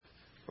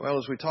Well,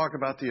 as we talk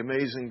about the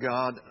amazing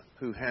God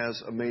who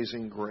has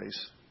amazing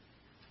grace,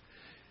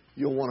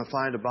 you'll want to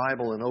find a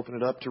Bible and open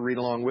it up to read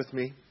along with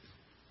me.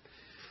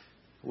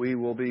 We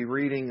will be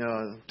reading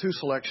two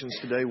selections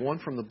today, one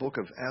from the book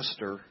of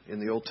Esther in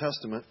the Old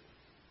Testament.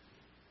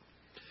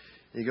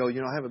 You go,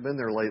 I haven't been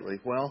there lately.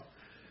 Well,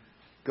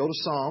 go to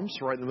Psalms,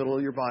 right in the middle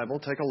of your Bible,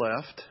 take a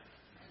left,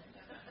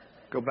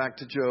 go back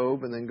to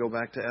Job, and then go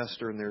back to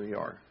Esther, and there you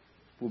are.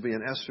 We'll be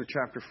in Esther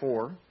chapter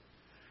 4.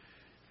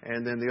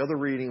 And then the other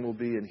reading will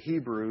be in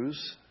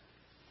Hebrews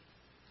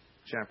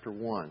chapter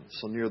 1.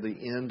 So near the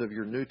end of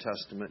your New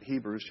Testament,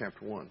 Hebrews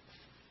chapter 1.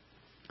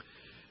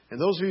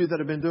 And those of you that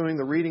have been doing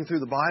the reading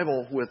through the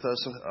Bible with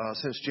us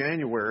since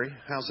January,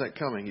 how's that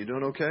coming? You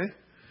doing okay?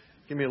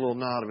 Give me a little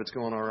nod if it's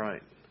going all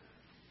right.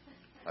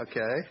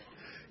 Okay.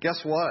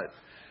 Guess what?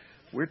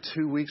 We're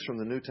 2 weeks from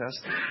the New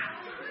Testament.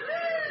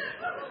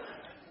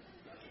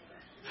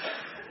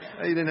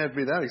 You didn't have to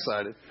be that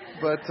excited.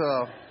 But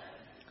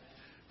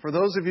for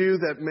those of you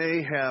that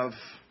may have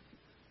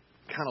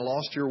kind of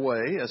lost your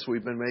way as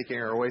we've been making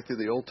our way through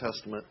the Old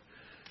Testament,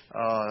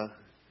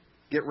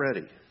 get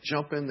ready.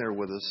 Jump in there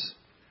with us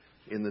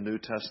in the New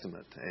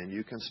Testament. And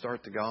you can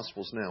start the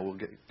Gospels now. We'll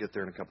get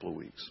there in a couple of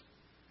weeks.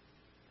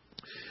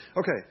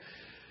 Okay.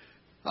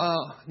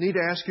 Need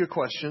to ask you a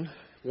question.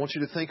 I want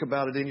you to think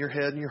about it in your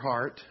head and your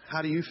heart.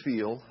 How do you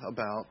feel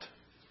about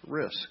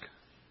risk?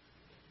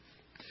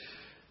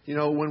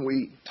 When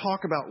we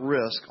talk about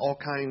risk, all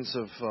kinds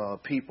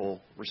of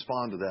people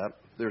respond to that.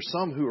 There's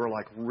some who are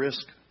like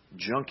risk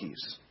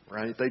junkies,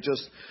 right? They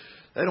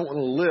don't want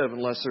to live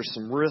unless there's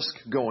some risk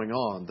going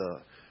on.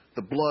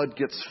 The blood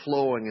gets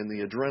flowing and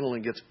the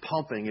adrenaline gets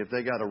pumping if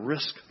they got a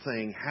risk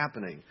thing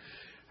happening.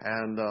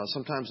 And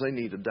sometimes they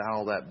need to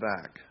dial that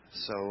back.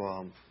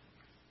 So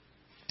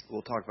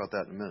we'll talk about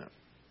that in a minute.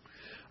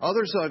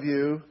 Others of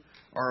you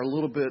are a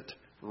little bit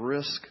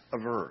risk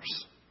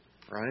averse,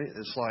 right?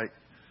 It's like,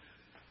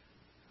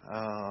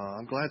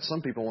 I'm glad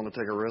some people want to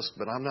take a risk,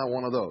 but I'm not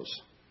one of those.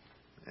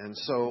 And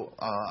so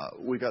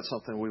we got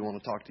something we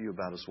want to talk to you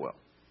about as well.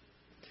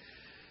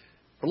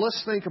 But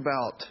let's think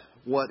about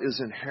what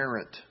is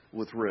inherent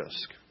with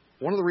risk.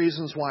 One of the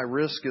reasons why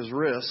risk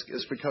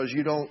is because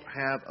you don't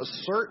have a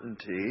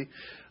certainty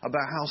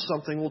about how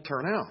something will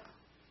turn out.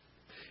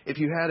 If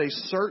you had a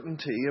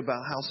certainty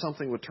about how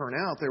something would turn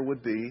out, there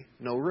would be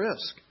no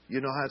risk.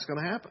 You know how it's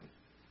going to happen.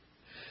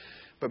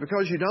 But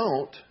because you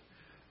don't,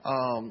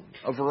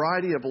 a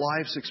variety of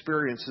life's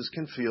experiences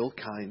can feel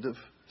kind of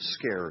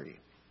scary.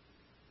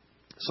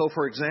 So,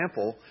 for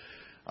example,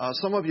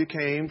 some of you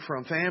came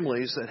from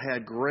families that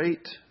had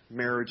great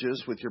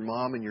marriages with your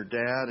mom and your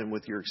dad and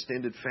with your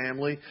extended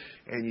family,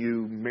 and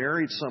you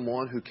married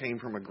someone who came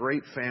from a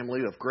great family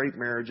of great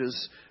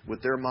marriages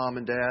with their mom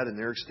and dad and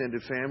their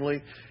extended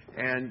family,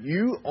 and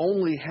you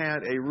only had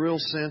a real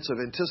sense of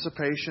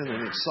anticipation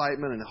and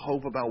excitement and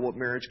hope about what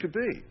marriage could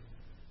be.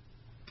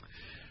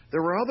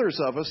 There were others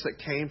of us that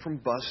came from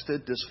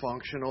busted,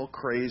 dysfunctional,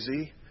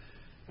 crazy,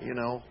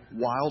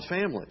 wild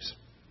families.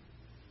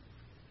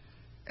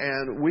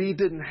 And we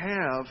didn't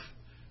have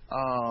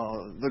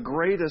the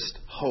greatest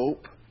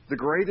hope, the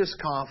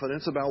greatest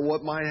confidence about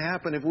what might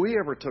happen if we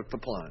ever took the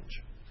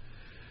plunge.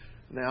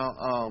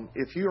 Now,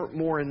 if you're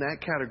more in that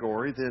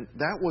category, then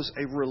that was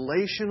a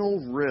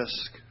relational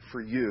risk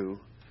for you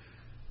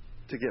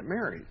to get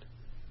married.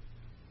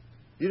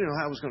 You didn't know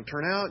how it was going to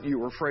turn out. You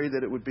were afraid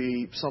that it would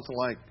be something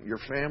like your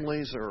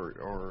families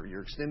or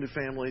your extended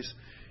families.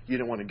 You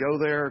didn't want to go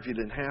there if you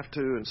didn't have to,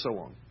 and so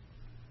on.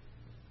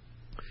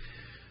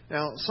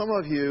 Now, some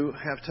of you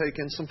have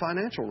taken some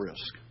financial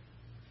risk.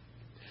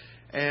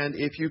 And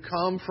if you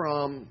come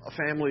from a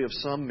family of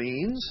some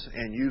means,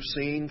 and you've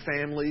seen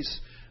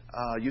families,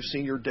 you've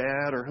seen your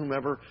dad or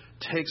whomever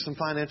take some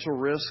financial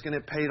risk and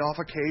it paid off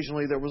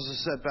occasionally, there was a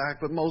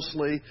setback, but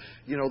mostly,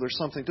 there's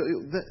something to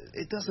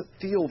it. Doesn't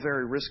feel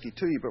very risky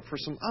to you. But for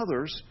some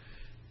others,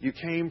 you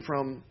came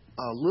from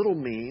little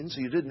means,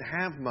 you didn't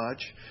have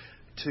much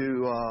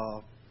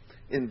to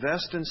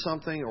invest in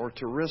something or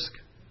to risk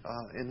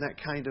in that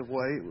kind of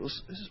way.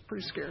 This is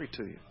pretty scary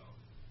to you.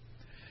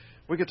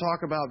 We could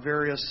talk about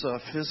various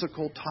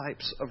physical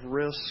types of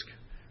risk,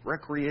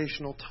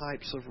 recreational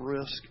types of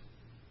risk.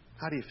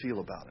 How do you feel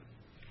about it?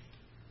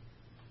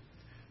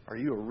 Are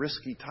you a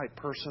risky type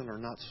person or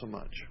not so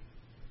much?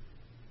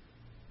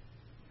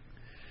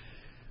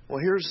 Well,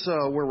 here's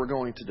where we're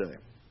going today.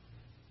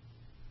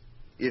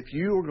 If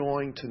you are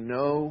going to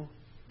know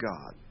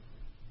God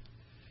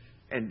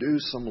and do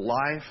some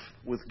life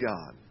with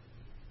God,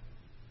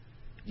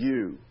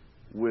 you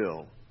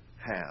will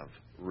have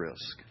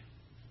risk.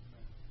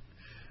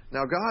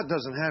 Now, God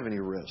doesn't have any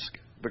risk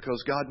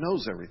because God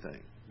knows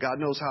everything. God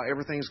knows how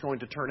everything's going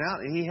to turn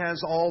out, and He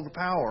has all the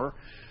power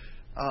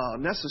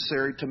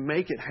necessary to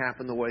make it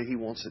happen the way He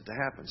wants it to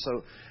happen.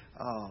 So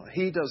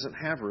He doesn't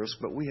have risk,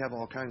 but we have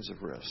all kinds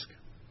of risk.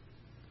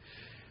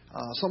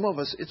 Some of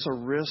us, it's a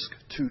risk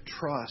to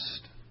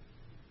trust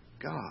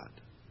God.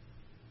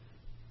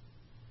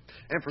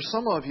 And for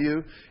some of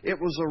you, it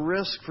was a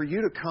risk for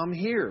you to come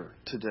here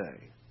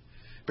today.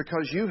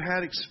 because you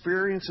had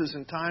experiences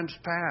in times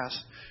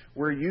past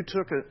where you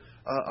took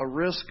a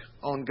risk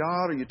on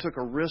God, or you took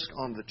a risk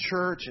on the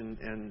church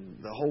and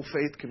the whole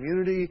faith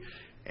community,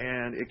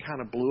 and it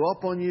kind of blew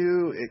up on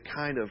you. It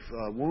kind of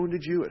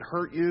wounded you. It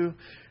hurt you.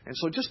 And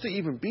so just to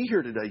even be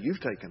here today,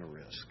 you've taken a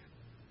risk.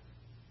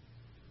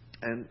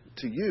 And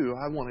to you,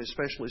 I want to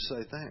especially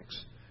say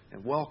thanks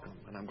and welcome,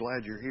 and I'm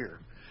glad you're here.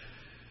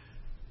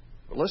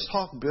 But let's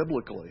talk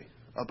biblically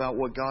about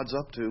what God's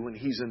up to when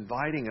He's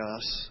inviting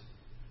us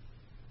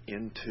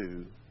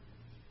into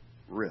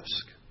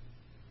risk.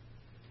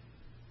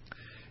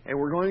 And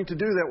we're going to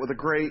do that with a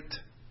great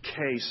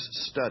case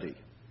study.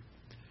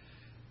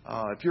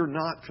 If you're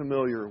not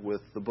familiar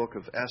with the book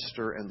of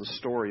Esther and the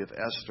story of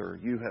Esther,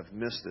 you have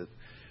missed it.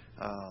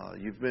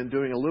 You've been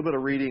doing a little bit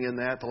of reading in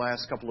that the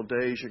last couple of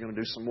days. You're going to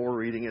do some more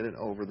reading in it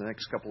over the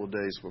next couple of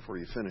days before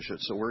you finish it.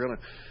 So we're going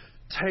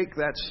to take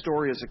that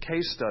story as a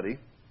case study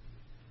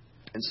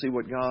and see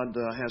what God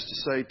has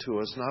to say to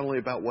us, not only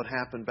about what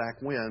happened back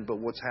when, but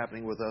what's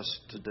happening with us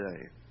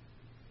today.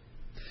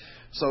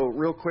 So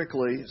real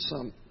quickly,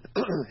 some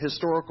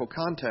historical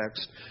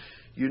context.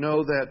 You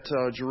know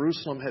that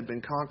Jerusalem had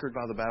been conquered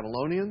by the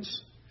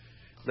Babylonians.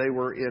 They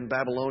were in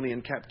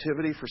Babylonian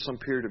captivity for some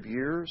period of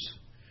years.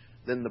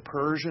 Then the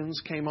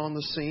Persians came on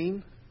the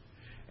scene,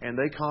 and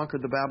they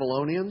conquered the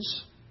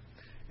Babylonians.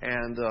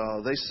 And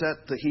they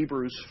set the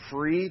Hebrews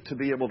free to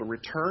be able to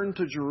return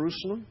to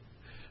Jerusalem.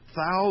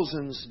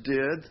 Thousands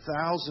did.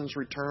 Thousands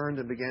returned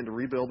and began to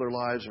rebuild their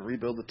lives and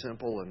rebuild the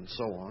temple and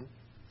so on.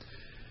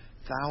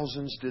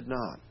 Thousands did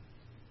not.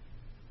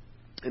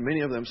 And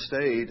many of them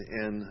stayed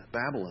in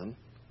Babylon.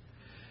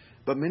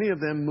 But many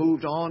of them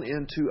moved on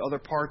into other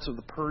parts of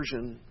the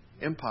Persian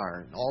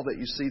Empire. And all that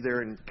you see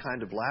there in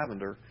kind of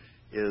lavender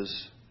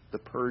is the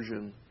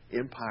Persian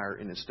Empire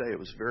in its day. It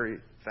was very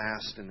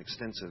vast and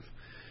extensive.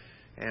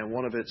 And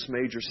one of its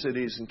major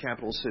cities and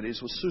capital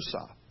cities was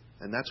Susa.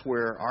 And that's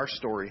where our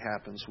story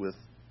happens with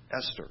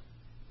Esther.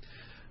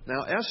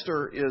 Now,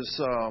 Esther is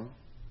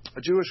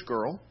a Jewish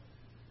girl,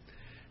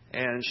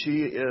 and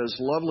she is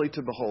lovely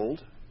to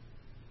behold.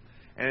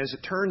 And as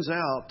it turns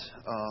out,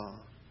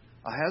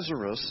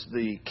 Ahasuerus,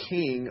 the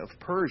king of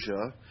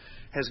Persia,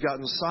 has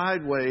gotten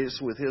sideways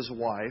with his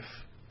wife,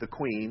 the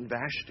queen,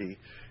 Vashti.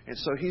 And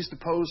so he's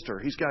deposed her.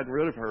 He's gotten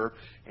rid of her,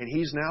 and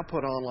he's now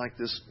put on like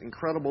this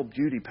incredible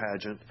beauty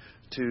pageant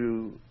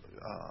to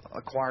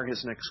acquire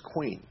his next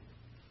queen.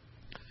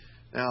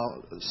 Now,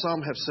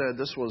 some have said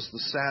this was the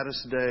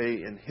saddest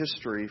day in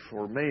history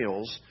for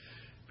males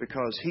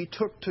because he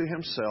took to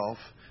himself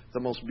the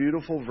most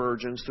beautiful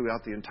virgins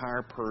throughout the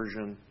entire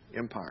Persian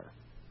Empire.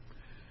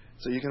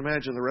 So you can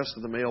imagine the rest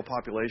of the male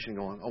population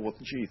going, oh, well,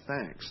 gee,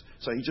 thanks.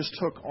 So he just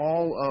took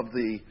all of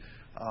the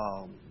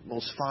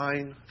most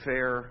fine,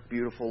 fair,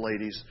 beautiful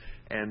ladies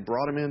and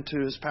brought them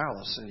into his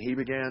palace. And he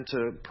began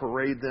to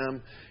parade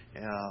them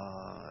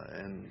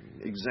and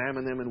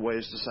examine them in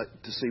ways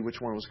to see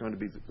which one was going to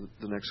be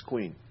the next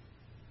queen.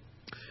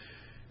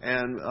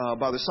 And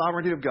by the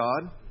sovereignty of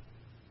God,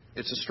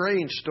 it's a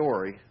strange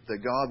story that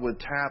God would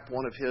tap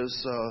one of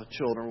His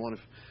children, one of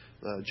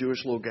the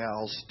Jewish little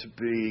gals, to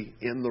be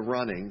in the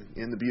running,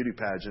 in the beauty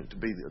pageant, to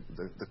be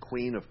the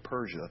queen of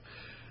Persia.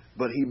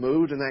 But He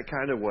moved in that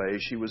kind of way.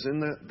 She was in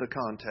the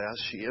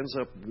contest. She ends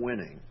up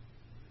winning,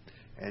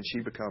 and she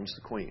becomes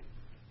the queen.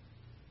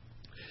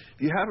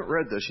 If you haven't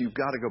read this, you've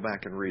got to go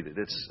back and read it.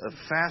 It's a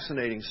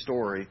fascinating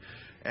story,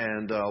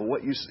 and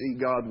what you see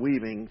God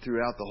weaving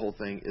throughout the whole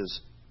thing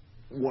is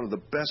one of the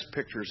best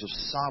pictures of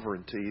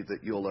sovereignty that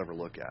you'll ever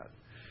look at.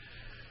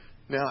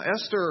 Now,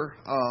 Esther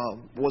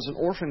was an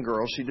orphan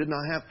girl. She did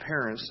not have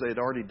parents. They had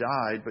already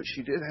died, but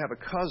she did have a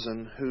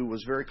cousin who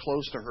was very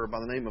close to her by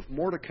the name of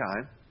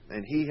Mordecai,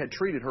 and he had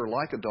treated her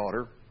like a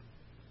daughter.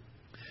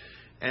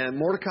 And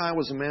Mordecai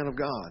was a man of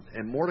God,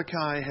 and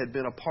Mordecai had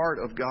been a part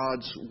of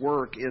God's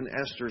work in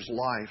Esther's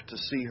life to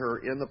see her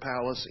in the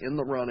palace, in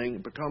the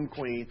running, become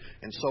queen,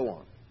 and so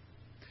on.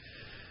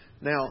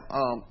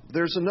 Now,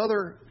 there's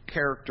another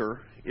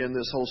character in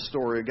this whole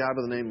story, a guy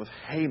by the name of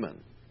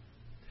Haman.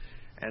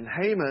 And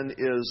Haman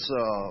is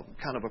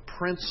kind of a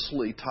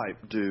princely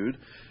type dude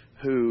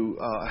who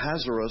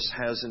Ahasuerus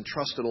has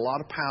entrusted a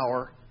lot of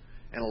power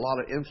and a lot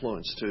of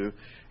influence to.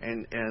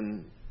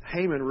 And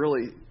Haman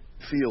really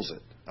feels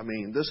it. I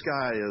mean, this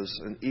guy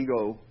is an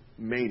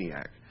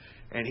egomaniac.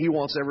 And he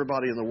wants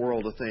everybody in the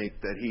world to think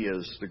that he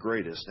is the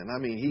greatest. And I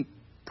mean, he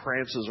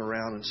prances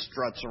around and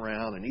struts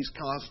around, and he's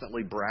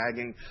constantly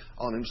bragging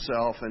on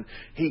himself. And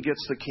he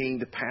gets the king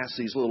to pass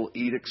these little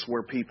edicts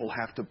where people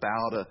have to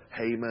bow to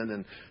Haman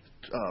and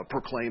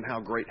proclaim how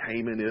great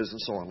Haman is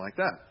and so on like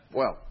that.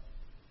 Well,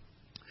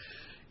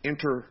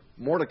 enter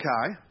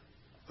Mordecai,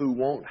 who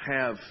won't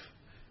have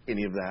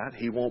any of that.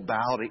 He won't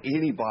bow to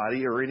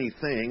anybody or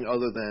anything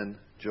other than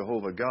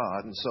Jehovah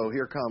God. And so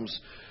here comes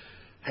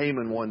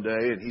Haman one day,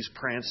 and he's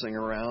prancing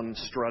around and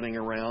strutting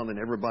around, and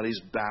everybody's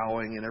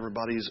bowing and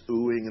everybody's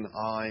oohing and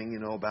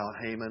eyeing, about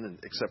Haman,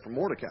 except for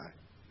Mordecai.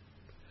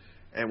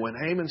 And when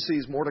Haman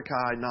sees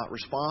Mordecai not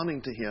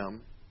responding to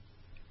him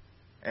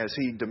as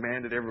he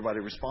demanded everybody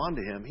respond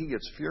to him, he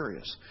gets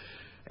furious.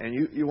 and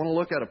you want to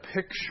look at a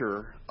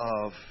picture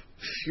of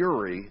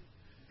fury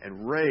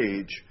and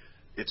rage,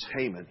 it's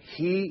Haman.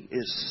 He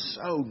is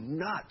so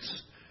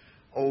nuts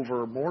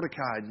over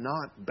Mordecai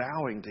not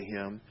bowing to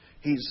him.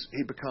 He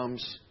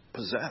becomes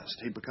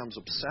possessed. He becomes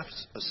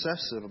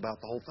obsessive about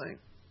the whole thing.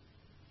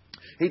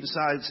 He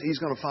decides he's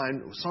going to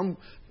find some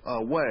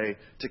way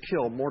to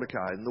kill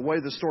Mordecai. And the way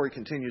the story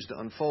continues to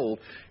unfold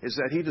is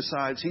that he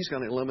decides he's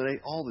going to eliminate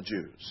all the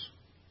Jews.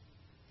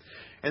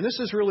 And this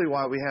is really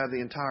why we have the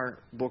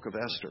entire book of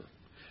Esther,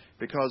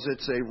 because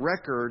it's a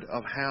record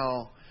of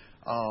how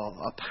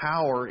a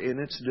power in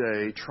its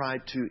day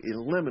tried to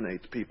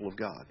eliminate the people of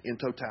God in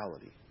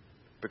totality,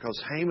 because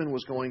Haman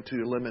was going to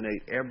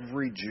eliminate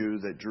every Jew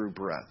that drew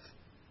breath.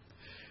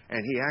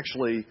 And he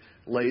actually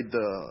laid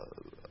the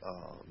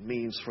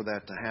means for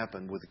that to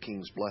happen with the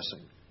king's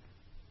blessing.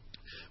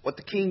 What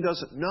the king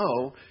doesn't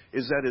know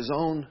is that his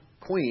own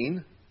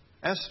queen,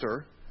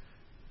 Esther,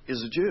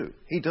 is a Jew.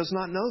 He does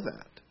not know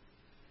that.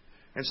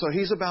 And so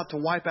he's about to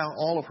wipe out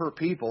all of her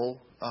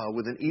people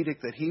with an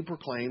edict that he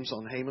proclaims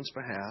on Haman's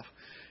behalf,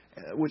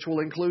 which will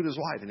include his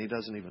wife, and he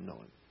doesn't even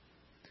know it.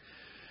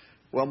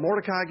 Well,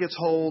 Mordecai gets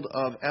hold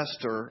of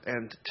Esther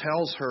and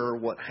tells her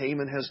what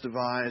Haman has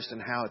devised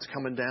and how it's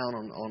coming down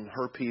on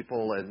her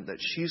people, and that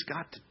she's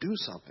got to do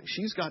something.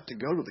 She's got to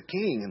go to the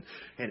king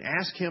and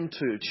ask him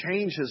to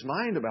change his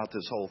mind about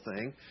this whole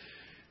thing.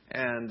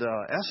 And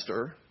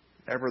Esther,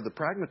 ever the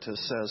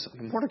pragmatist, says,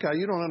 Mordecai,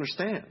 you don't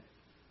understand.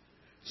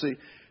 See,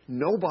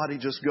 nobody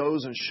just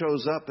goes and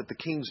shows up at the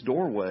king's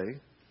doorway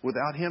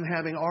without him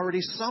having already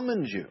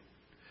summoned you.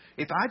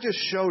 If I just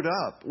showed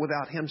up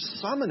without him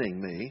summoning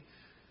me,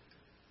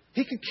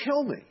 he could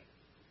kill me.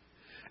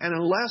 And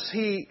unless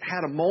he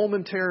had a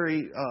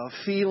momentary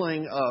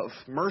feeling of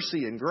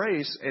mercy and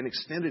grace and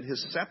extended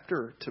his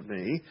scepter to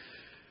me,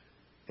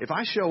 if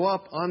I show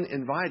up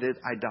uninvited,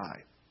 I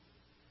die.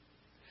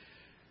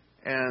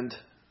 And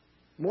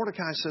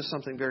Mordecai says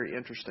something very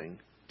interesting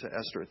to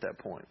Esther at that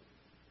point.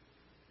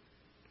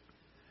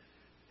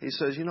 He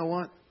says, you know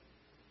what?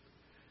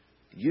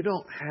 You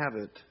don't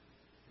have it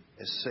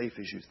as safe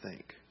as you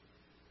think.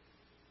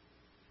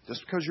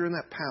 Just because you're in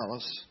that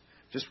palace,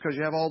 just because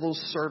you have all those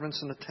servants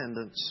and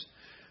attendants,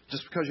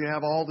 just because you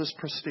have all this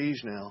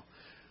prestige now,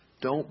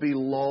 don't be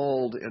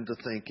lulled into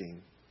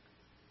thinking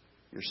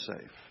you're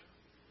safe.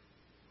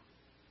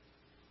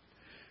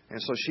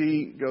 And so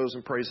she goes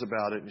and prays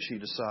about it, and she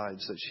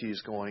decides that she's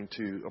going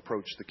to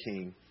approach the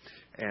king.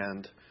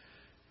 And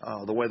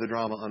the way the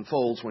drama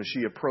unfolds, when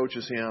she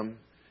approaches him,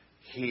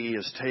 he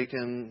is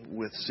taken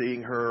with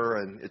seeing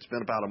her, and it's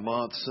been about a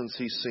month since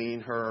he's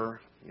seen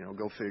her.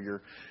 Go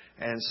figure.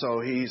 And so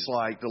he's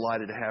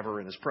delighted to have her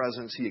in his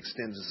presence. He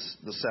extends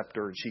the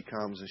scepter, and she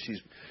comes, and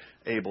she's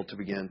able to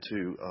begin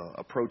to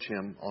approach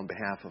him on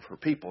behalf of her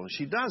people. And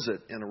she does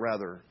it in a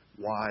rather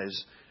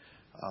wise,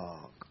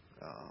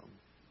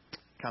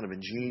 kind of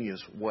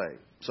ingenious way.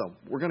 So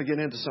we're going to get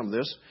into some of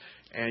this.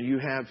 And you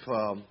have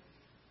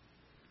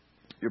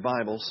your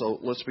Bible, so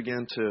let's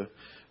begin to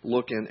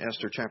look in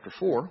Esther chapter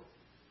 4.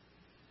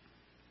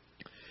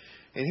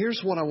 And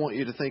here's what I want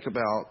you to think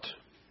about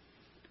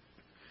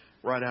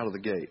right out of the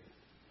gate.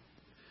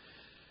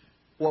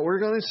 What we're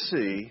going to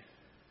see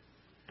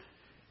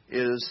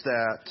is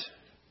that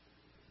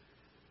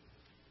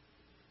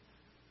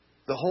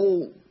the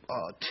whole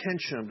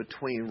tension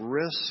between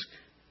risk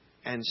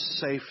and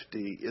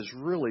safety is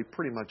really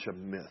pretty much a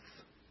myth.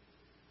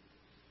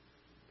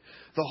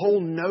 The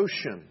whole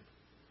notion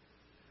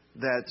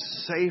that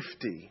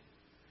safety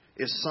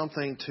is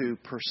something to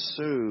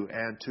pursue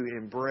and to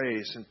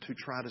embrace and to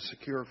try to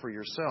secure for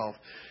yourself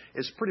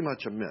is pretty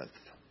much a myth.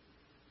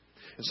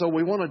 And so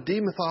we want to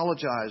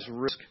demythologize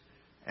risk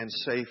and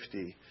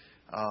safety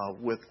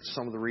with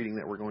some of the reading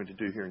that we're going to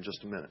do here in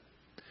just a minute.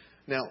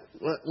 Now,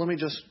 let me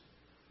just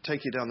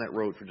take you down that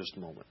road for just a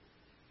moment.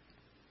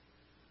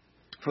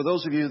 For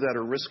those of you that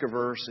are risk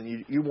averse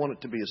and you want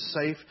it to be as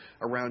safe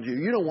around you,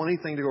 you don't want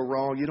anything to go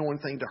wrong, you don't want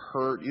anything to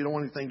hurt, you don't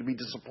want anything to be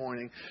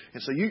disappointing.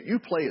 And so you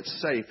play it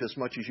safe as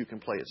much as you can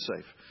play it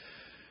safe.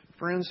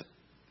 Friends,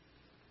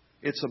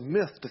 it's a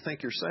myth to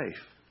think you're safe.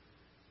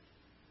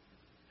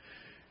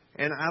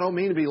 And I don't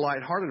mean to be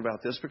lighthearted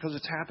about this because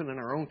it's happened in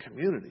our own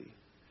community.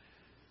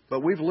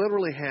 But we've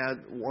literally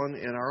had one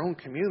in our own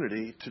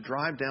community to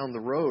drive down the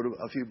road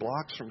a few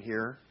blocks from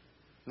here,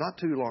 not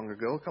too long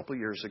ago, a couple of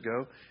years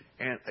ago,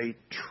 and a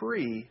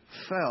tree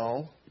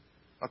fell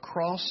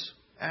across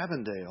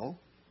Avondale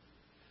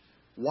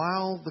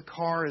while the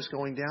car is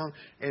going down,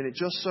 and it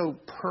just so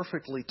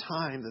perfectly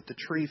timed that the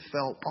tree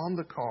fell on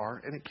the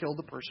car and it killed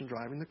the person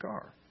driving the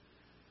car.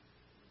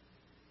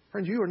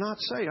 Friends, you are not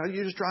safe.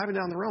 You're just driving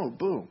down the road.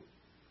 Boom.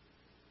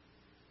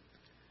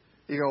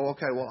 You go,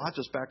 okay, well, I'll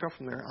just back up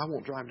from there. I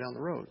won't drive down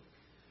the road.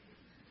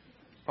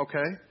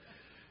 Okay?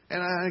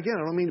 And again,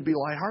 I don't mean to be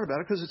lighthearted about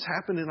it because it's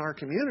happened in our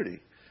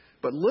community.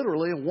 But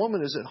literally, a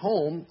woman is at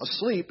home,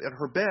 asleep in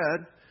her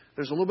bed.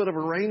 There's a little bit of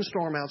a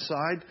rainstorm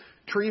outside.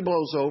 Tree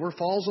blows over,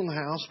 falls on the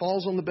house,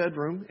 falls on the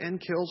bedroom, and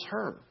kills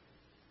her.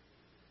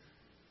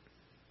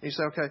 And you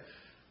say, okay,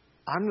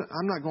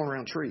 I'm not going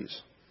around trees.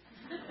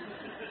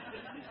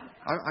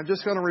 I'm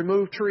just going to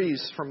remove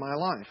trees from my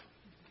life.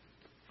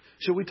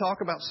 Should we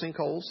talk about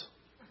sinkholes?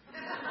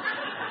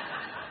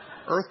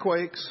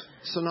 Earthquakes,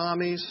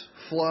 tsunamis,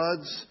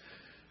 floods.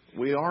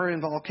 We are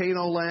in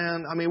volcano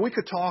land. I mean, we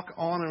could talk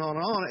on and on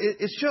and on.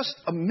 It's just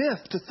a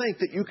myth to think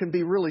that you can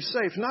be really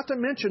safe, not to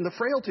mention the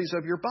frailties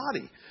of your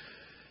body.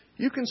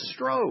 You can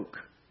stroke.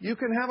 You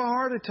can have a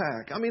heart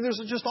attack. I mean,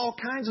 there's just all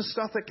kinds of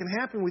stuff that can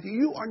happen with you.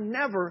 You are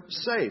never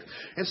safe.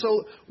 And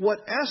so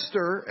what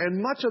Esther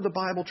and much of the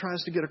Bible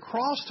tries to get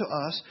across to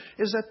us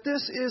is that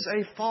this is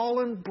a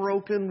fallen,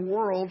 broken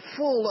world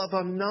full of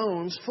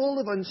unknowns, full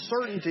of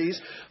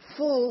uncertainties,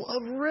 full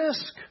of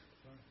risk.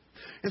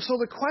 And so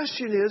the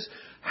question is,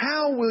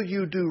 how will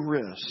you do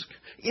risk?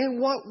 In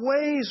what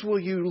ways will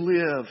you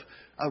live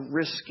a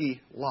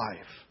risky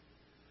life?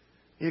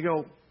 You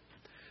go,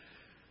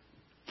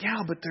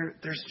 yeah, but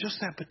there's just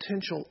that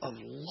potential of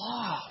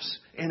loss.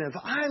 And if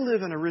I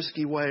live in a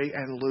risky way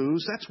and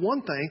lose, that's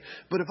one thing.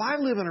 But if I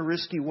live in a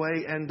risky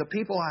way and the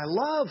people I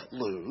love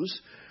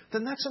lose,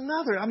 then that's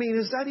another. I mean,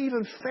 is that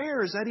even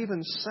fair? Is that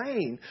even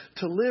sane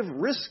to live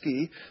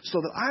risky so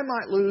that I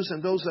might lose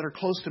and those that are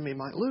close to me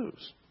might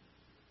lose?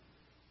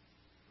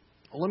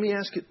 Well, let me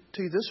ask it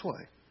to you this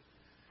way.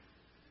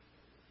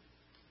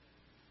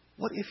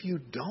 What if you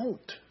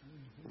don't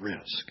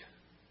risk?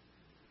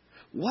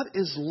 What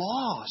is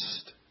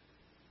lost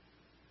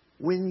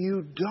when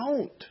you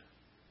don't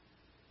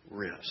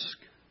risk?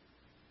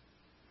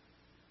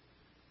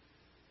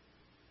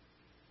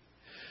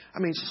 I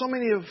mean, so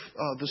many of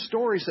the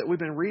stories that we've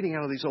been reading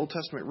out of these Old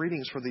Testament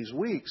readings for these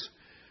weeks,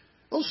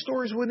 those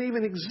stories wouldn't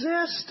even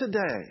exist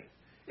today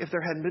if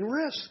there hadn't been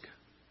risk.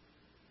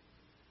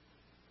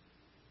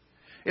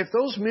 If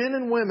those men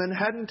and women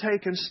hadn't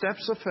taken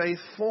steps of faith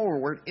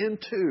forward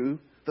into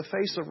the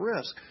face of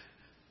risk,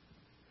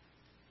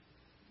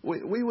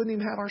 we wouldn't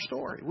even have our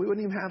story. We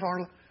wouldn't even have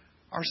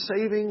our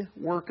saving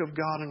work of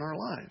God in our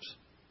lives.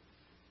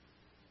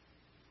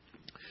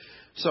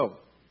 So,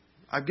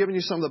 I've given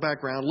you some of the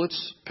background.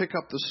 Let's pick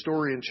up the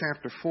story in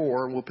chapter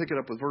 4, and we'll pick it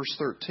up with verse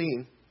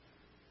 13.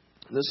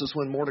 This is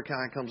when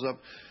Mordecai comes up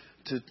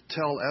to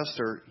tell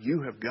Esther,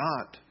 you have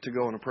got to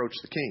go and approach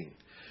the king.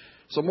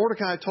 So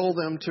Mordecai told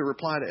them to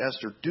reply to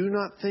Esther, do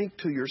not think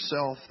to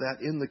yourself that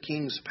in the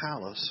king's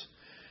palace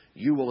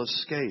you will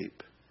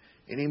escape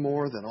any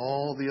more than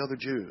all the other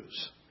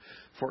Jews.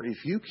 For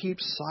if you keep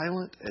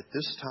silent at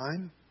this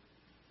time,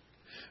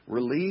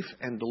 relief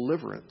and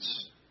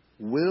deliverance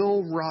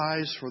will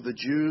rise for the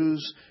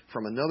Jews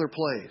from another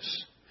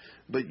place.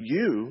 But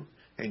you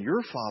and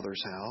your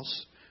father's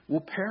house will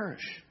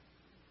perish.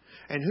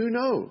 And who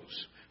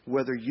knows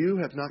whether you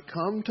have not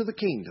come to the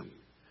kingdom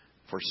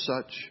for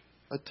such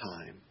a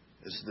time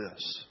as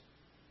this.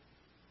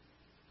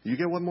 You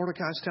get what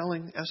Mordecai's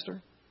telling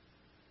Esther?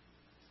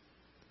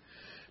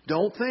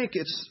 Don't think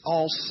it's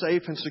all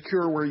safe and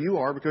secure where you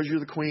are because you're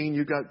the queen.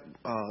 You've got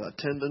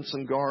attendants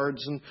and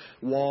guards and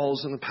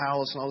walls in the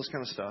palace and all this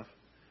kind of stuff.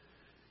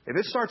 If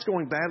it starts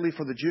going badly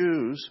for the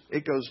Jews,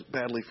 it goes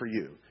badly for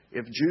you.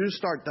 If Jews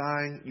start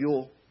dying,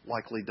 you'll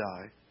likely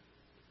die.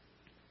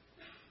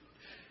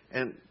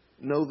 And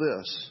know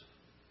this.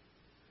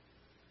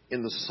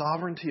 In the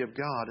sovereignty of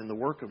God, in the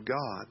work of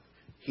God,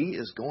 He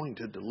is going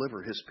to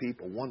deliver His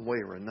people one way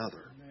or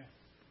another. Amen.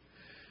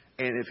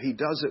 And if He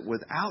does it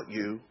without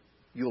you,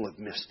 you'll have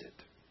missed it.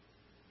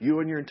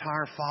 You and your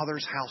entire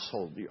father's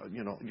household,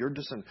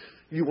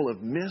 you will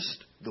have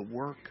missed the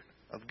work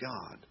of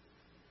God.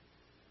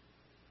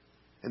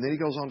 And then he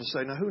goes on to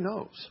say, now who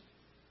knows?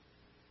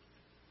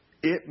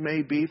 It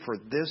may be for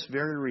this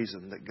very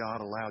reason that God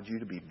allowed you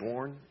to be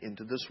born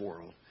into this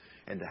world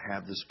and to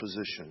have this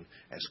position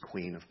as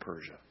Queen of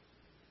Persia.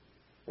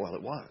 Well,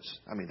 it was.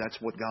 I mean, that's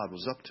what God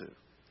was up to.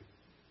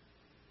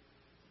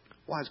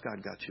 Why has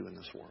God got you in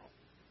this world?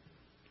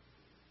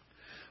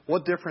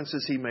 What difference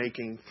is He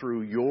making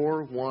through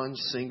your one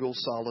single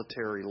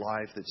solitary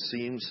life that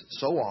seems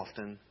so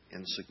often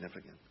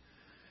insignificant?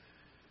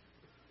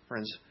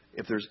 Friends,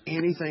 if there's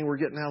anything we're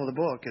getting out of the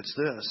book, it's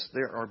this.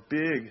 There are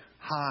big,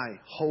 high,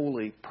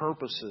 holy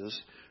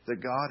purposes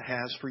that God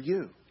has for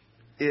you.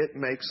 It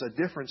makes a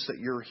difference that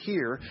you're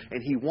here,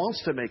 and He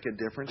wants to make a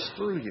difference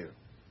through you.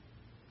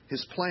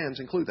 His plans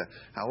include that.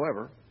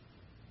 However,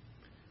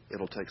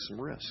 it'll take some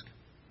risk.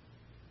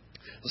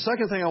 The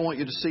second thing I want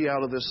you to see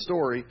out of this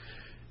story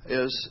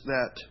is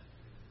that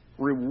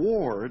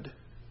reward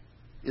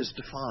is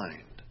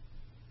defined.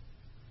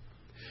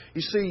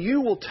 You see,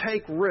 you will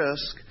take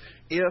risk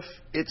if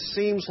it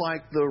seems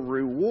like the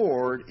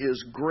reward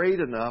is great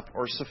enough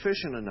or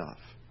sufficient enough.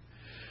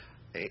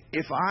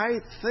 If I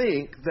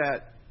think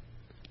that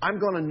I'm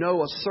going to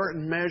know a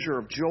certain measure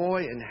of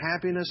joy and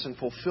happiness and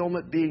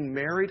fulfillment being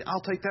married,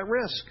 I'll take that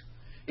risk.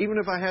 Even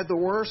if I had the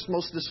worst,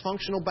 most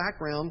dysfunctional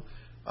background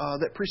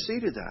that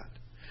preceded that.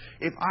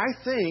 If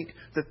I think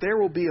that there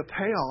will be a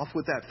payoff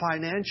with that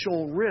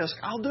financial risk,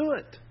 I'll do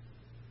it.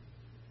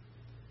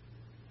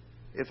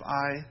 If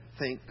I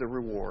think the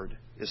reward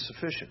is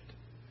sufficient.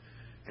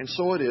 And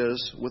so it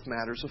is with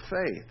matters of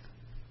faith.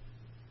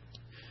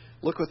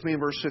 Look with me in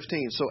verse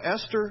 15. So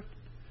Esther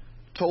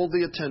told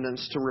the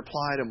attendants to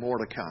reply to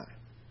Mordecai,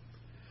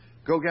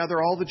 "Go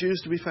gather all the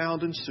Jews to be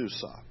found in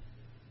Susa.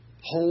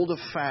 Hold a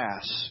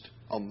fast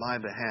on my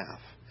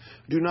behalf.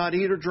 Do not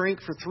eat or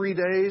drink for 3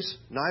 days,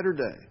 night or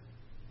day.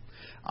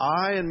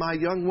 I and my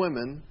young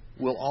women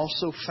will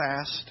also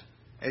fast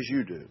as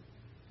you do.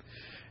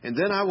 And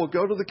then I will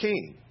go to the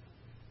king,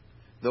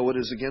 though it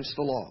is against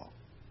the law.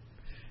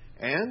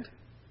 And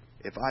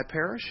if I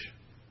perish,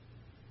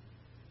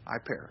 I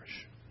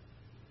perish."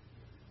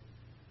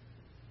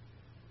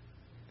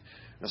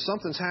 Now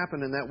something's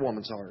happened in that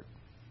woman's heart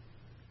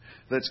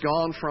that's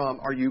gone from,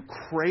 "Are you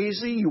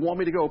crazy? You want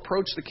me to go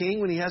approach the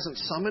king when he hasn't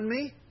summoned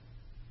me?"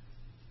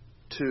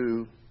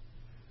 to,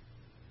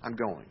 "I'm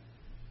going.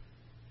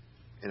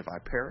 And if I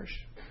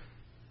perish,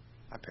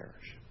 I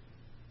perish."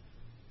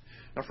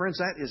 Now, friends,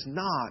 that is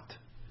not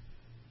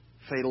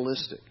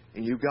fatalistic.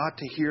 And you've got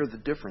to hear the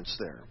difference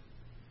there.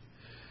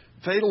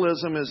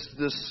 Fatalism is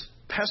this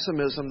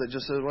pessimism that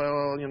just says,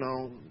 well,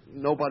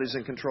 nobody's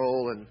in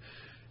control and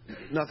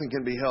nothing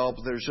can be helped.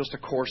 There's just a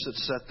course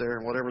that's set there,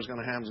 and whatever's going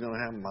to happen is going to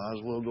happen. Might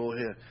as well go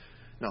ahead.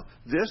 No,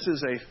 this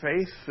is a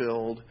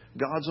faith-filled,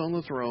 God's on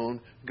the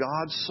throne,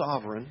 God's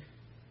sovereign.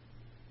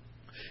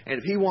 And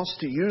if He wants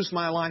to use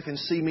my life and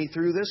see me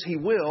through this, He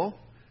will.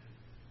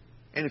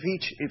 And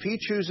if He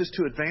chooses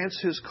to advance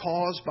His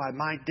cause by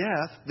my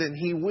death, then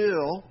He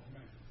will.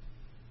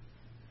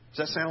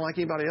 Does that sound like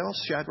anybody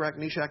else? Shadrach,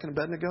 Meshach, and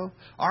Abednego?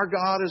 Our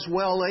God is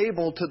well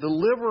able to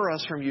deliver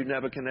us from you,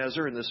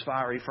 Nebuchadnezzar, in this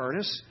fiery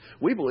furnace.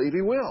 We believe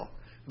He will.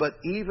 But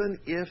even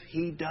if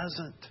He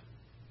doesn't,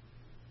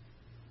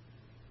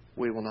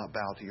 we will not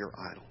bow to your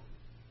idol.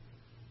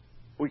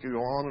 We could go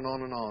on and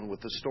on and on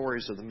with the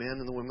stories of the men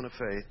and the women of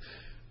faith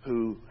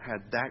who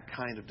had that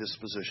kind of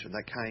disposition,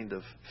 that kind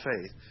of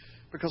faith,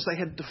 because they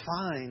had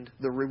defined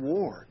the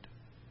reward.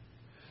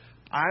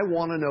 I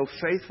want to know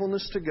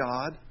faithfulness to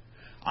God.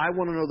 I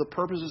want to know the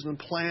purposes and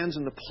plans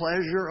and the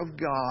pleasure of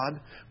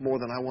God more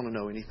than I want to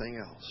know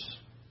anything else.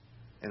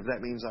 And if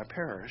that means I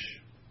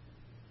perish,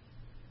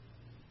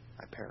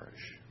 I perish.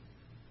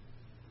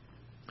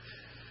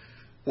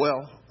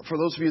 Well, for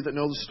those of you that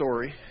know the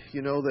story,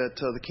 you know that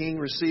the king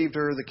received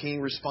her. The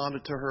king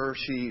responded to her.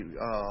 She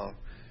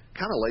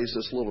kind of lays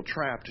this little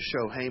trap to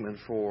show Haman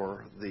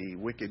for the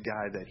wicked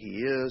guy that he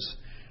is.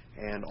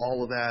 And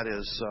all of that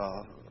is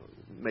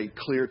made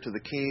clear to the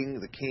king.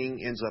 The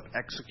king ends up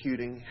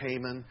executing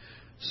Haman.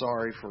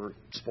 Sorry for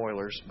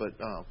spoilers, but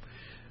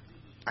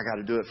I got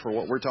to do it for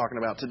what we're talking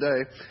about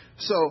today.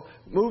 So,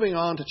 moving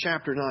on to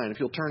chapter 9, if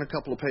you'll turn a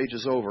couple of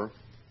pages over,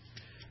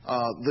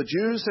 the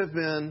Jews have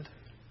been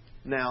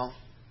now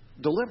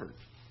delivered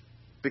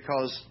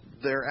because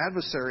their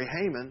adversary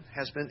Haman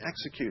has been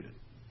executed.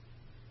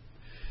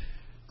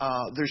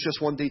 There's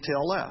just one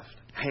detail left.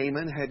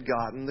 Haman had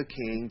gotten the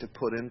king to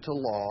put into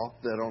law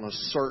that on a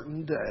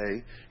certain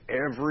day,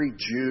 every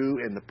Jew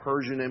in the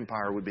Persian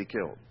Empire would be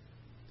killed.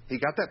 He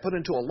got that put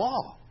into a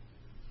law.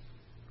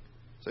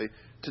 See,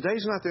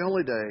 today's not the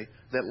only day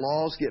that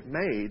laws get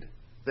made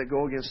that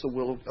go against the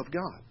will of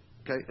God.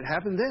 Okay, it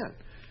happened then.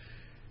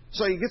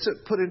 So he gets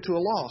it put into a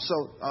law.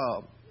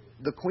 So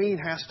the queen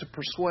has to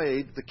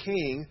persuade the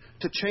king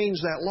to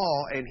change that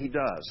law, and he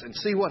does. And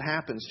see what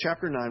happens.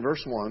 Chapter 9,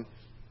 verse 1.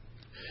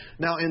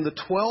 Now, in the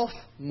 12th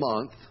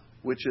month,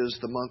 which is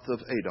the month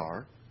of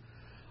Adar,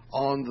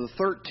 on the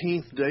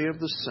 13th day of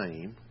the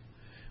same,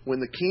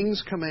 when the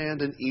king's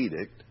command and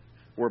edict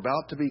were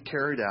about to be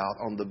carried out,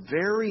 on the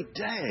very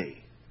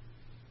day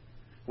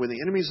when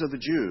the enemies of the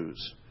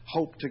Jews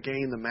hoped to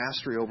gain the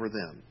mastery over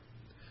them,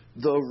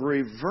 the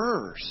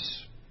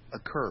reverse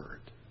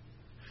occurred.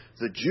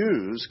 The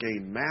Jews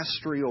gained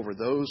mastery over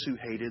those who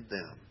hated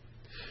them.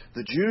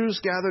 The Jews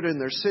gathered in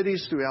their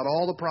cities throughout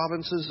all the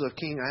provinces of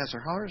King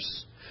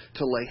Ahasuerus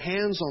to lay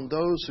hands on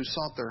those who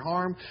sought their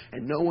harm,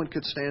 and no one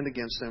could stand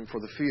against them, for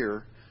the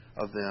fear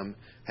of them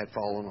had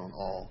fallen on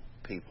all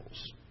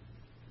peoples.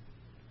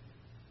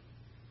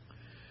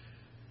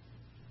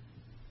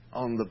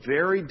 On the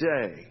very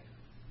day,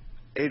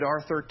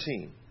 Adar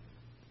 13,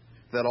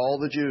 that all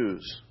the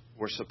Jews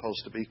were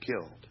supposed to be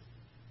killed,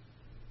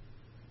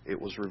 it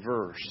was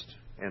reversed,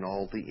 and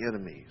all the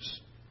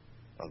enemies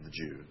of the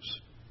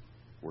Jews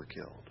were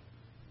killed.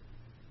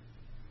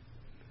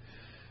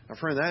 Now,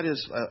 friend, that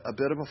is a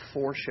bit of a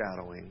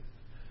foreshadowing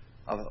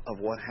of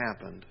what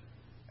happened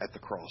at the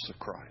cross of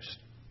Christ.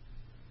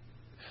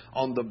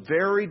 On the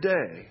very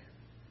day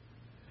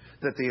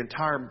that the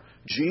entire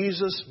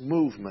Jesus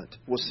movement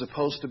was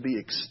supposed to be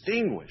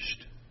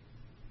extinguished,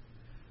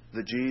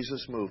 the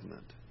Jesus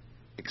movement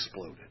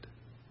exploded.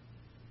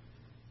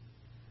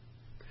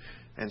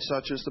 And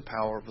such is the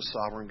power of a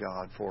sovereign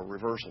God for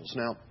reversals.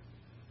 Now,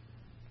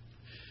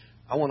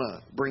 I want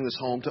to bring this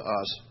home to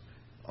us.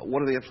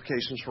 What are the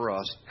implications for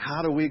us?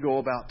 How do we go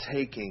about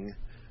taking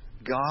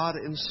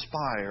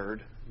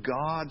God-inspired,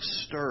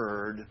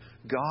 God-stirred,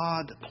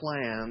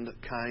 God-planned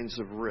kinds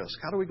of risk?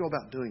 How do we go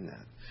about doing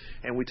that?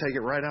 And we take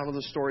it right out of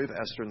the story of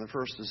Esther. And the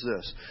first is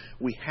this.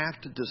 We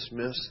have to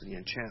dismiss the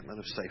enchantment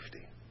of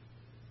safety.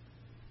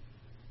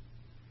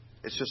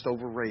 It's just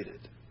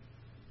overrated.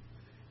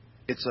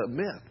 It's a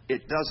myth.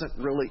 It doesn't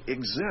really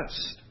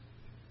exist.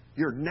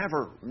 You're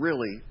never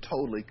really,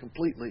 totally,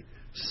 completely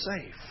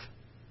safe.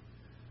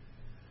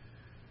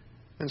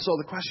 And so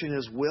the question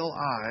is, will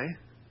I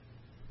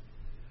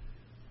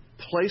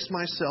place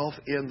myself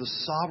in the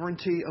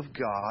sovereignty of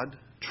God,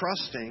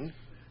 trusting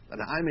that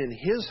I'm in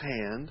His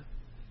hand,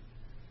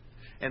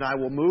 and I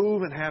will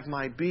move and have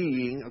my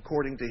being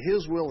according to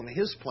His will and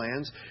His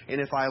plans.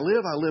 And if I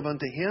live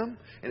unto Him.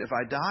 And if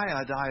I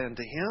die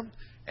unto Him.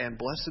 And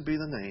blessed be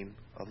the name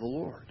of the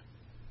Lord.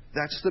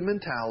 That's the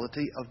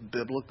mentality of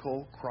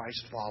biblical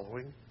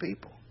Christ-following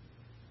people.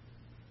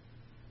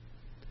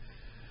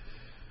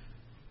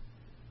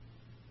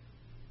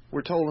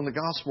 We're told in the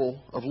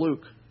Gospel of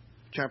Luke,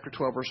 chapter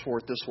 12, verse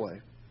 4, this way.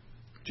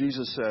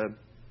 Jesus said,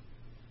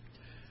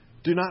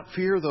 "Do not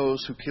fear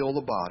those who kill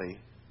the body,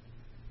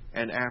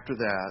 and after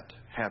that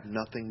have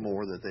nothing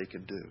more that they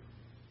can do."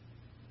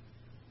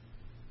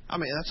 I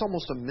mean, that's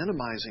almost a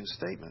minimizing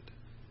statement.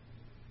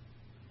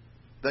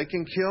 They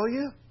can kill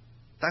you?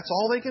 That's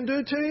all they can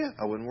do to you?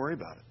 I wouldn't worry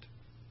about it.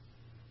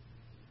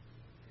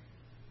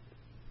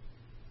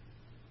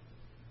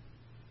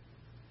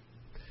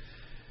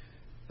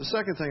 The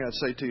second thing I'd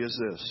say to you is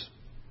this.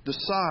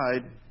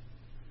 Decide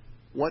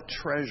what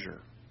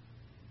treasure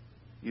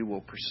you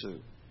will pursue.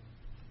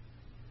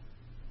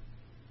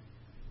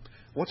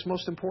 What's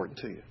most important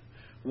to you?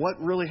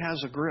 What really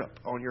has a grip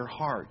on your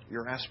heart,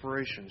 your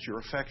aspirations, your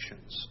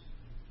affections,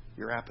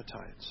 your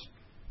appetites?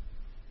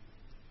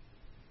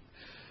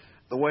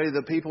 The way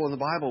the people in the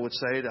Bible would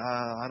say it,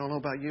 I don't know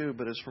about you,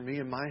 but as for me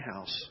and my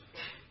house,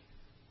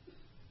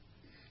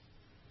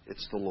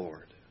 it's the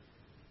Lord.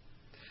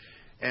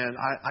 And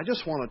I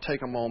just want to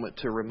take a moment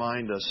to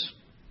remind us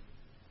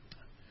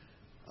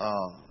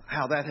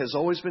how that has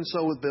always been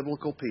so with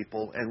biblical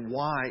people and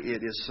why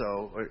it is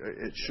so, or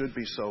it should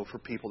be so for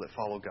people that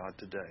follow God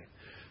today.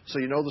 So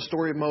you know the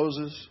story of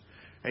Moses,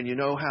 and you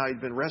know how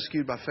he'd been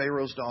rescued by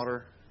Pharaoh's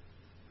daughter,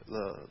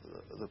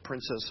 the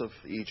princess of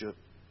Egypt.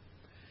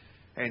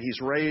 And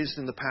he's raised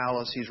in the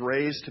palace. He's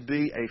raised to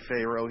be a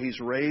Pharaoh. He's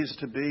raised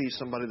to be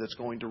somebody that's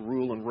going to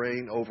rule and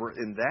reign over,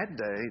 in that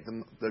day,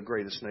 the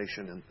greatest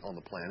nation on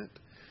the planet.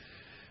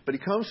 But he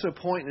comes to a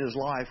point in his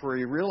life where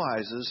he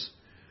realizes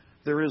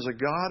there is a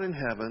God in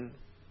heaven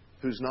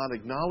who's not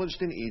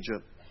acknowledged in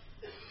Egypt,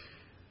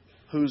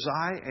 whose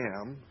I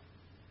am,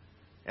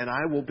 and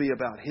I will be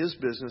about His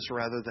business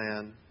rather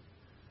than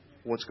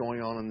what's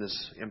going on in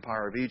this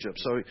empire of Egypt.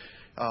 So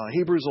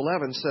Hebrews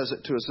 11 says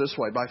it to us this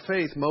way. By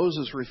faith,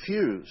 Moses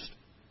refused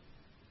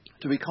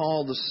to be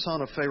called the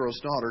son of Pharaoh's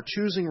daughter,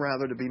 choosing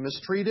rather to be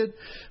mistreated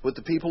with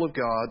the people of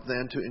God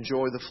than to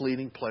enjoy the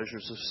fleeting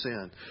pleasures of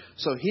sin.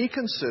 So he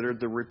considered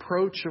the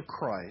reproach of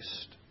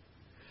Christ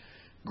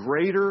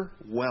greater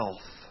wealth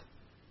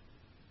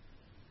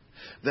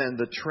than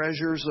the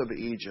treasures of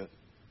Egypt,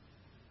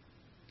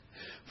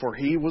 for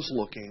he was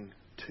looking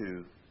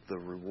to the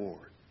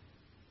reward.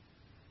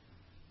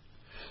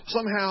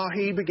 Somehow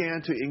he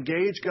began to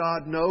engage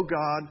God, know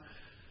God,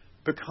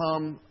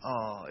 become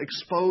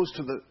exposed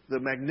to the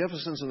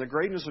magnificence and the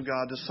greatness of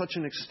God to such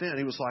an extent,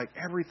 he was like,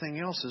 everything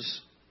else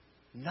is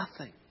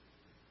nothing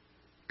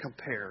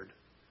compared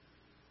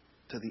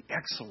to the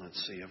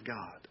excellency of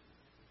God.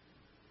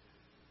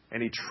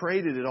 And he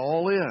traded it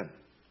all in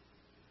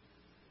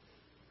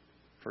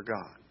for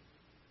God.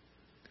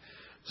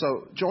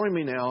 So join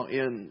me now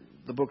in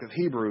the book of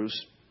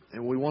Hebrews,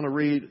 and we want to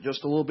read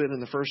just a little bit in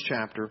the first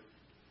chapter.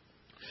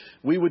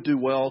 We would do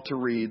well to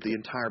read the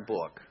entire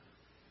book.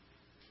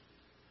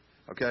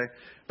 Okay?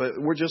 But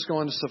we're just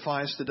going to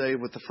suffice today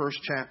with the first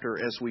chapter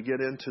as we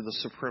get into the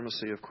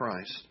supremacy of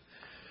Christ.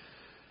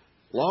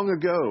 Long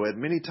ago, at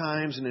many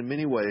times and in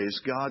many ways,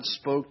 God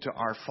spoke to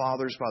our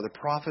fathers by the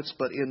prophets,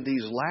 but in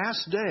these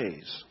last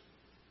days,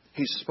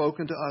 He's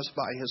spoken to us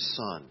by His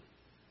Son,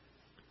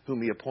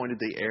 whom He appointed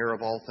the heir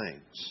of all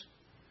things,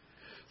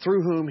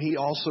 through whom He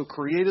also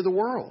created the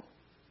world.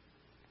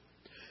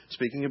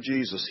 Speaking of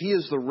Jesus, He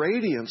is the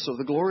radiance of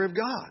the glory of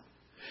God,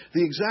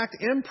 the exact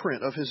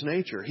imprint of His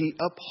nature. He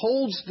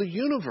upholds the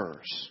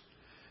universe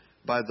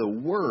by the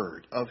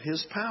word of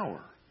His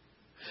power.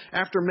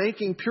 After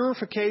making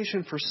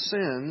purification for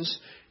sins,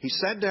 He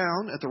sat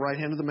down at the right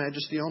hand of the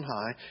Majesty on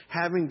high,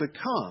 having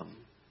become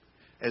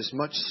as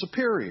much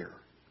superior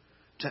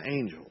to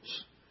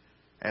angels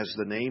as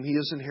the name He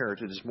has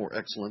inherited is more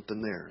excellent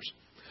than theirs.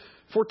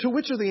 For to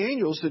which of the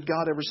angels did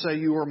God ever say,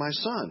 "You are my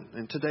son,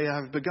 and today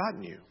I have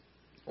begotten you"?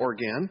 Or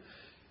again,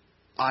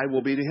 "I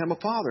will be to him a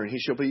father, and he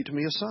shall be to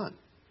me a son."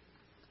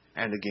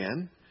 And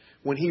again,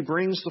 when He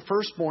brings the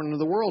firstborn into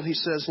the world, He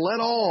says, "Let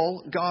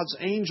all God's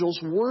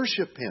angels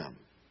worship Him."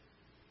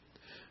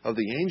 Of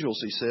the angels,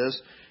 He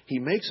says, "He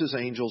makes His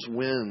angels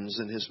winds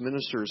and His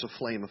ministers a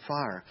flame of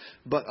fire."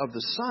 But of the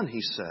Son,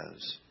 He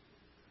says,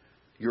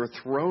 "Your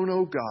throne,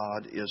 O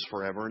God, is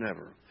forever and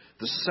ever.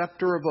 The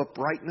scepter of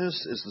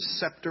uprightness is the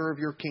scepter of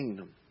your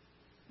kingdom.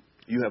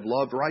 You have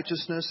loved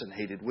righteousness and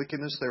hated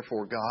wickedness.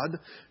 Therefore God,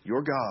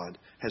 your God,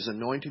 has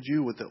anointed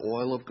you with the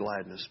oil of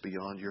gladness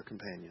beyond your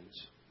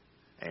companions.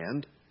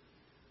 And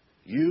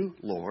you,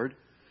 Lord,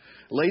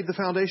 laid the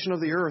foundation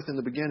of the earth in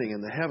the beginning,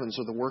 and the heavens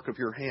are the work of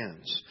your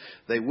hands.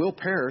 They will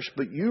perish,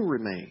 but you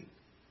remain.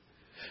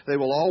 They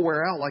will all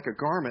wear out like a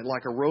garment,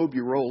 like a robe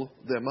you roll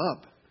them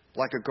up.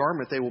 Like a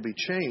garment they will be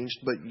changed,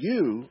 but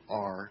you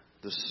are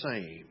the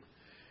same,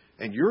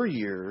 and your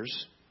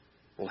years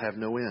will have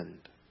no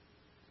end.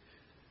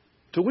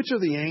 To which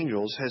of the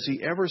angels has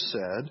He ever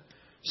said,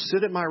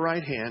 sit at my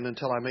right hand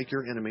until I make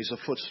your enemies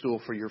a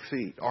footstool for your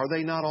feet? Are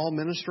they not all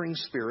ministering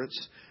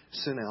spirits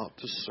sent out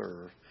to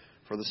serve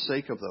for the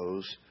sake of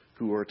those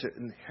who are to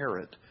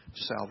inherit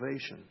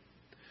salvation?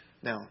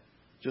 Now,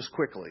 just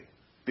quickly,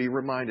 be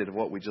reminded of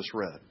what we just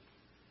read.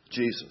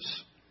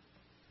 Jesus,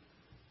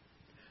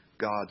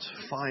 God's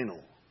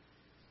final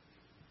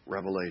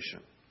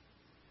revelation.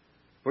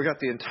 We got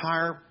the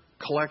entire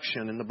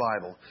collection in the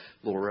Bible.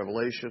 Little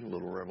revelation,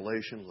 little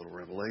revelation, little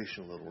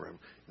revelation, little revelation.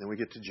 Then we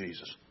get to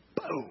Jesus.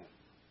 Boom!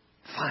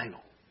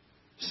 Final,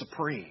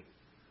 supreme,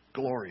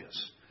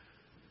 glorious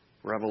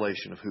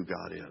revelation of who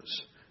God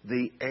is.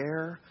 The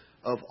heir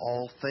of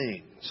all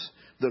things.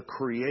 The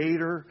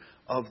creator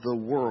of the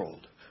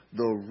world.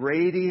 The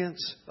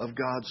radiance of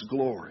God's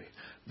glory.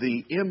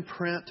 The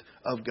imprint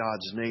of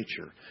God's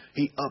nature.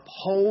 He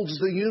upholds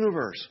the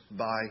universe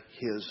by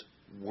His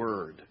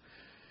Word.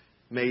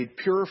 Made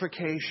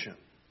purification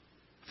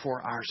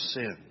for our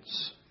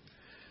sins.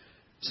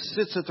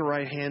 Sits at the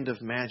right hand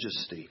of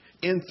majesty.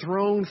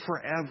 Enthroned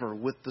forever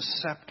with the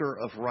scepter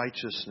of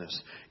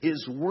righteousness.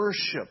 Is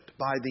worshipped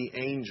by the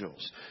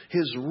angels.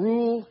 His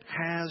rule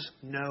has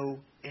no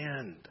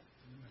end.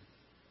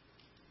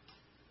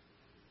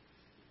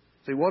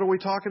 See, what are we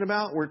talking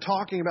about? We're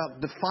talking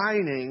about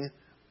defining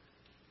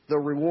the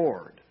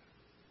reward.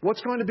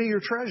 What's going to be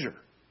your treasure?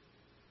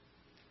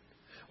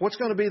 What's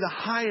going to be the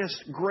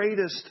highest,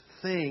 greatest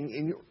thing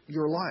in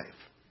your life?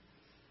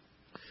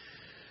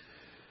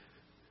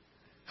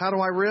 How do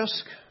I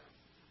risk?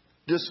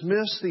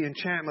 Dismiss the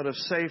enchantment of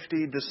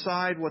safety,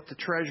 decide what the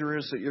treasure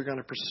is that you're going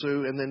to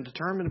pursue, and then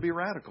determine to be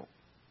radical.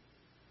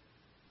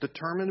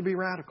 Determine to be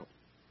radical.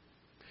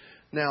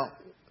 Now,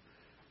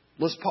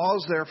 let's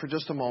pause there for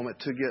just a moment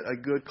to get a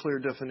good, clear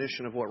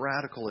definition of what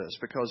radical is.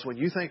 Because when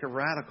you think of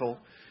radical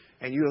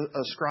and you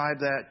ascribe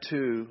that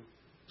to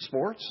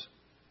sports,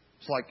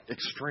 it's like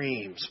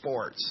extreme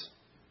sports.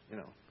 You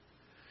know,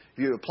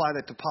 if you apply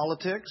that to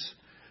politics,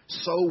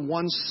 so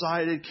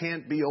one-sided,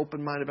 can't be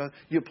open-minded about it.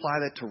 You apply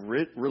that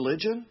to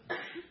religion,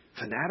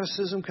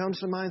 fanaticism comes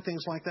to mind,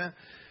 things like that.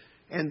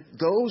 And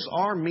those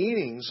are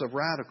meanings of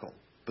radical.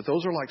 But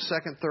those are like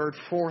second, third,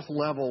 fourth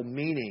level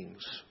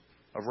meanings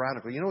of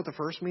radical. You know what the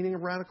first meaning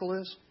of radical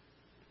is?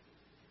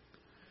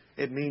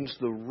 It means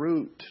the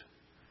root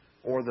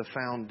or the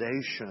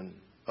foundation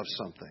of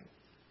something.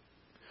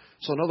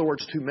 So in other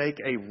words, to make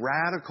a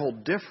radical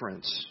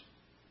difference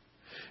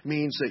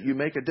means that you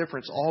make a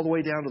difference all the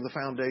way down to the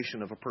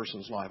foundation of a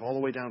person's life, all the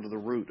way down to the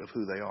root of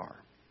who they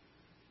are.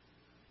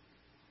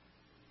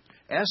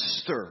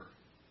 Esther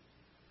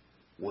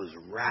was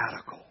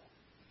radical.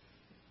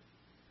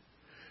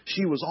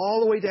 She was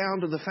all the way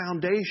down to the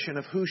foundation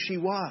of who she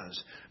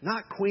was.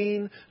 Not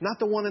queen, not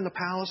the one in the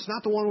palace,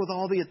 not the one with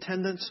all the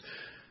attendants,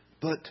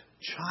 but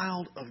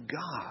child of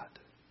God.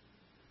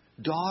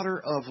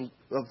 Daughter of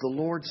the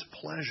Lord's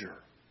pleasure.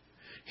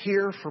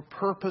 Here for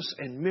purpose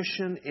and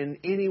mission in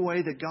any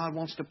way that God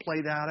wants to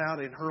play that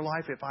out in her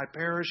life. If I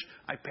perish,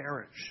 I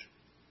perish.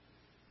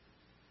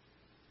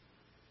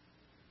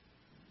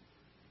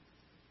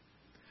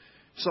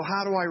 So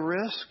how do I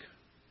risk?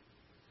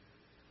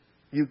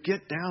 You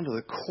get down to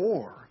the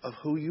core of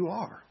who you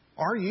are.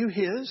 Are you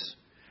His?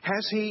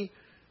 Has He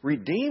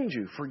redeemed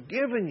you,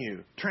 forgiven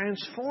you,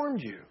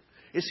 transformed you?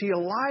 Is He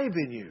alive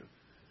in you,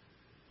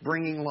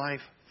 bringing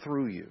life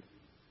through you?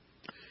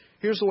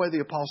 Here's the way the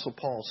Apostle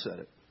Paul said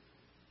it.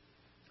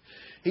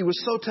 He was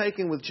so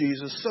taken with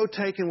Jesus, so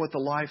taken with the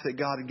life that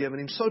God had given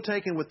him, so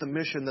taken with the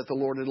mission that the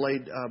Lord had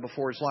laid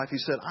before his life. He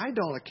said, I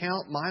don't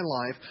account my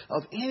life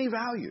of any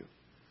value,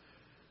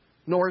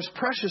 nor as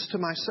precious to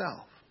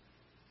myself,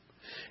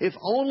 if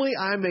only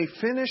I may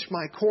finish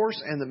my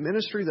course and the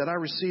ministry that I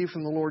received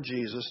from the Lord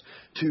Jesus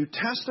to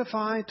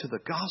testify to the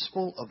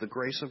gospel of the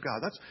grace of God.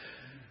 That's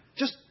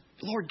just,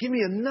 Lord, give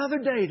me another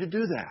day to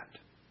do that.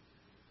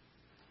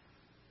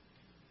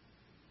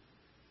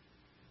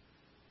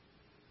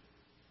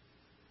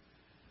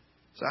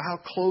 So how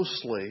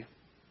closely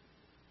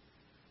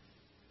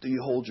do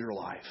you hold your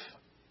life?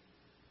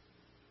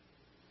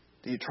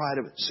 Do you try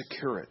to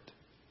secure it?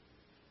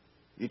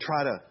 You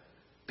try to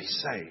be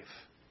safe?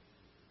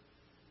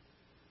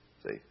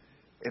 See,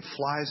 it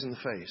flies in the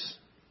face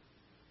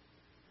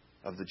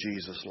of the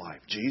Jesus life.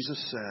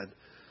 Jesus said,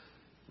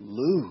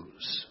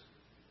 lose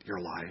your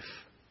life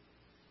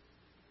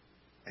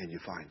and you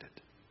find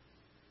it.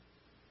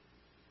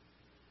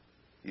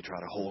 You try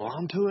to hold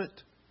on to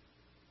it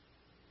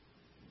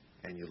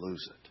and you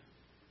lose it.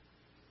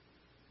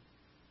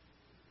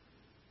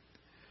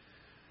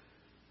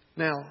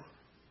 Now,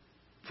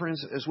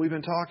 friends, as we've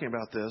been talking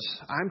about this,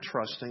 I'm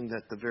trusting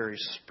that the very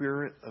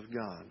Spirit of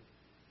God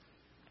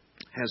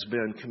has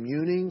been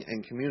communing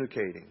and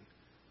communicating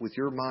with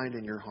your mind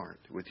and your heart,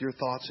 with your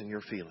thoughts and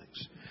your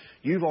feelings.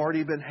 You've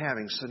already been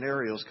having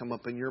scenarios come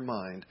up in your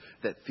mind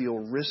that feel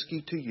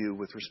risky to you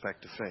with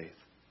respect to faith.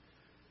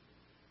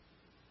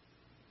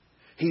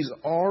 He's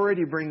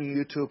already bringing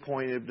you to a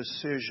point of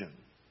decision.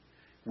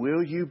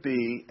 Will you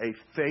be a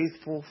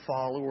faithful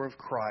follower of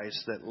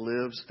Christ that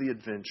lives the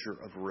adventure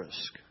of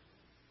risk?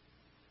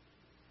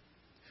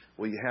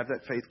 Will you have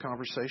that faith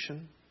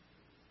conversation?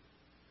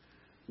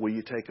 Will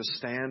you take a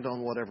stand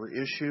on whatever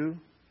issue?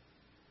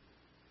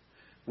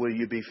 Will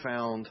you be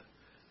found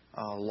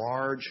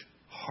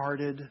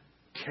large-hearted,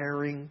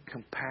 caring,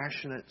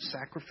 compassionate,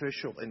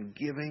 sacrificial, and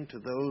giving to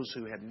those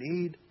who have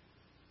need?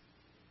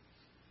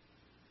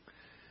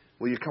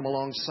 Will you come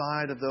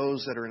alongside of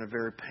those that are in a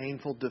very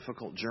painful,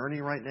 difficult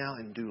journey right now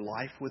and do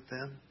life with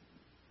them?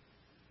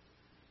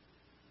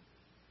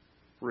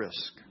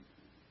 Risk.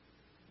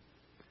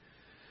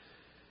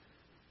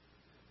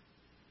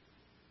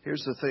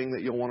 Here's the thing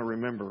that you'll want to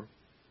remember.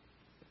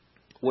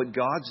 What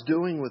God's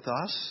doing with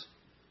us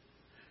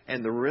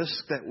and the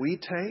risk that we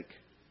take,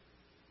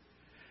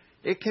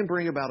 it can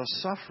bring about a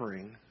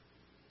suffering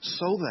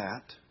so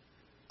that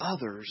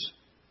others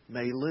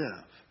may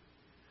live.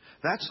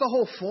 That's the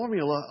whole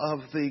formula of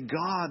the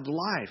God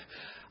life.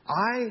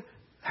 I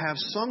have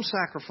some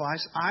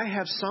sacrifice, I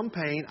have some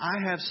pain,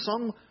 I have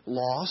some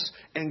loss,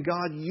 and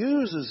God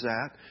uses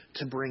that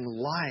to bring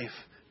life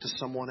to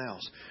someone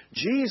else.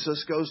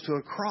 Jesus goes to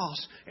a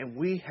cross and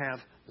we have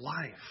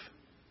life.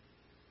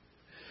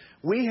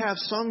 We have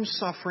some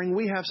suffering,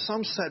 we have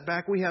some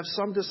setback, we have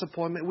some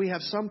disappointment, we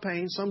have some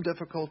pain, some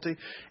difficulty,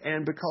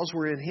 and because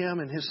we're in Him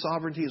and His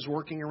sovereignty is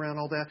working around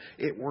all that,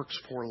 it works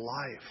for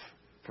life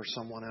for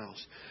someone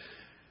else.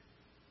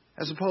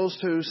 As opposed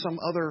to some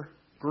other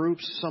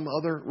groups, some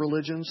other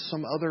religions,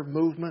 some other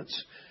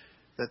movements,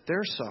 that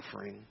their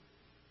suffering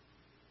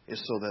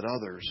is so that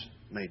others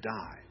may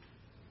die.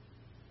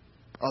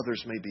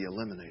 Others may be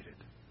eliminated.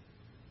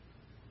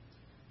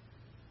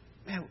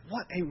 Man,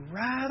 what a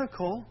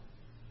radical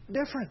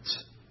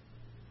difference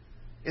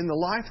in the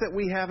life that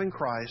we have in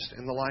Christ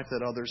and the life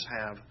that others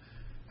have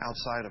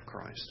outside of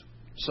Christ.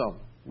 So,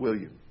 will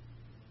you?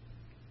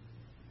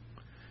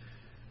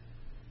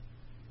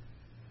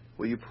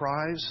 Will you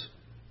prize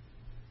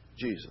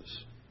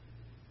Jesus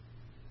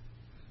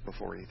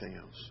before anything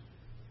else?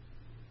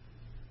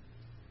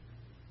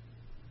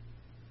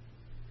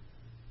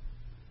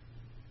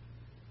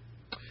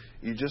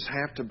 You just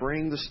have to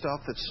bring the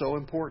stuff that's so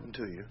important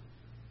to you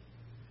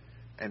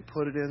and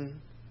put it in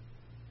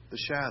the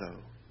shadow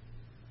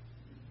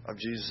of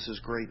Jesus'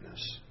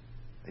 greatness,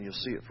 and you'll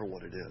see it for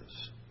what it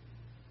is.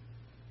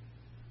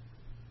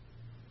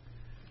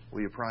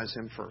 Will you prize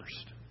Him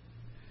first?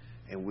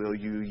 And will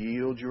you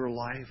yield your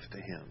life to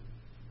Him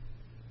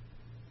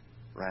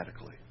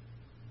radically?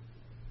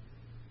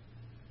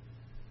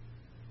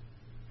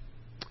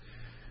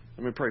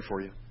 Let me pray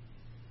for you.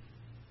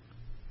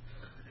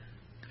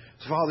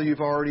 So, Father, You've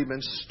already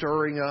been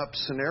stirring up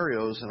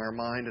scenarios in our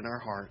mind and our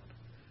heart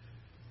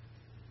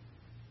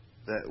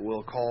that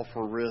will call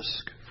for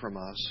risk from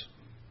us.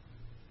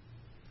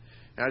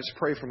 And I just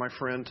pray for my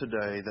friend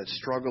today that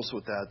struggles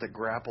with that, that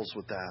grapples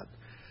with that.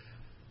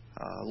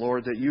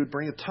 Lord, that You'd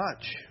bring a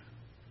touch,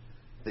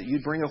 that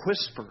You'd bring a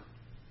whisper,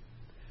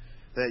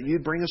 that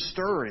You'd bring a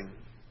stirring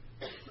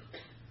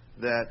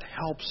that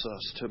helps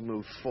us to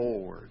move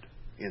forward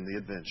in the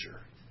adventure.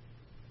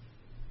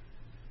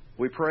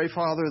 We pray,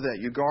 Father, that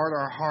You guard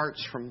our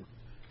hearts from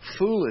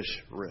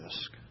foolish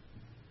risk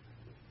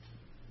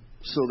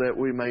so that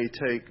we may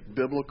take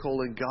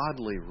biblical and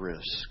godly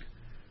risk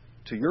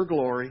to Your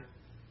glory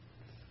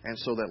and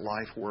so that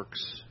life works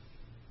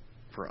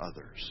for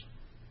others.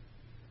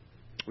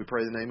 We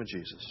pray in the name of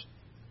Jesus.